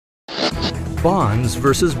bonds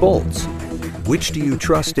versus bolts. Which do you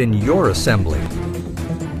trust in your assembly?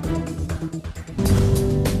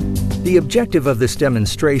 The objective of this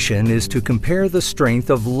demonstration is to compare the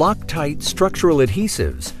strength of Loctite structural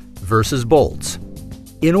adhesives versus bolts.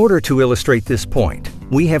 In order to illustrate this point,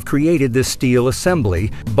 we have created this steel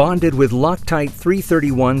assembly bonded with Loctite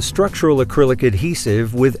 331 structural acrylic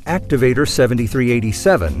adhesive with Activator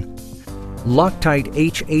 7387, Loctite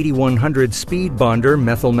H8100 speed bonder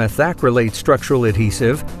methyl methacrylate structural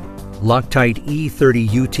adhesive, Loctite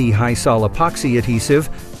E30UT high sol epoxy adhesive,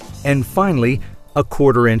 and finally, a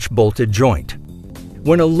 1/4 inch bolted joint.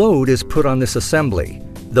 When a load is put on this assembly,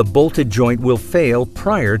 the bolted joint will fail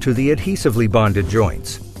prior to the adhesively bonded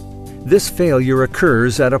joints. This failure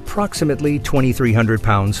occurs at approximately 2,300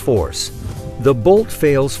 pounds force. The bolt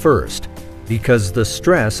fails first because the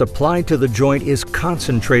stress applied to the joint is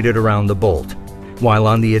concentrated around the bolt, while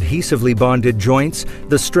on the adhesively bonded joints,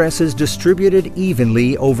 the stress is distributed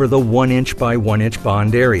evenly over the 1 inch by 1 inch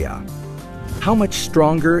bond area. How much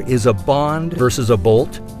stronger is a bond versus a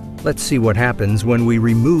bolt? Let's see what happens when we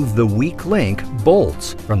remove the weak link,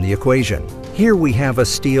 bolts, from the equation. Here we have a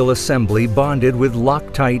steel assembly bonded with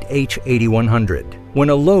Loctite H8100. When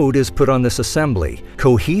a load is put on this assembly,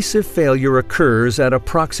 cohesive failure occurs at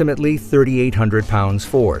approximately 3,800 pounds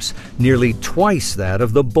force, nearly twice that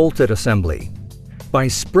of the bolted assembly. By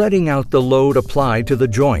spreading out the load applied to the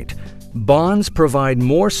joint, bonds provide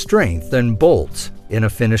more strength than bolts in a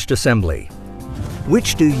finished assembly.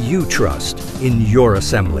 Which do you trust in your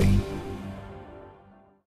assembly?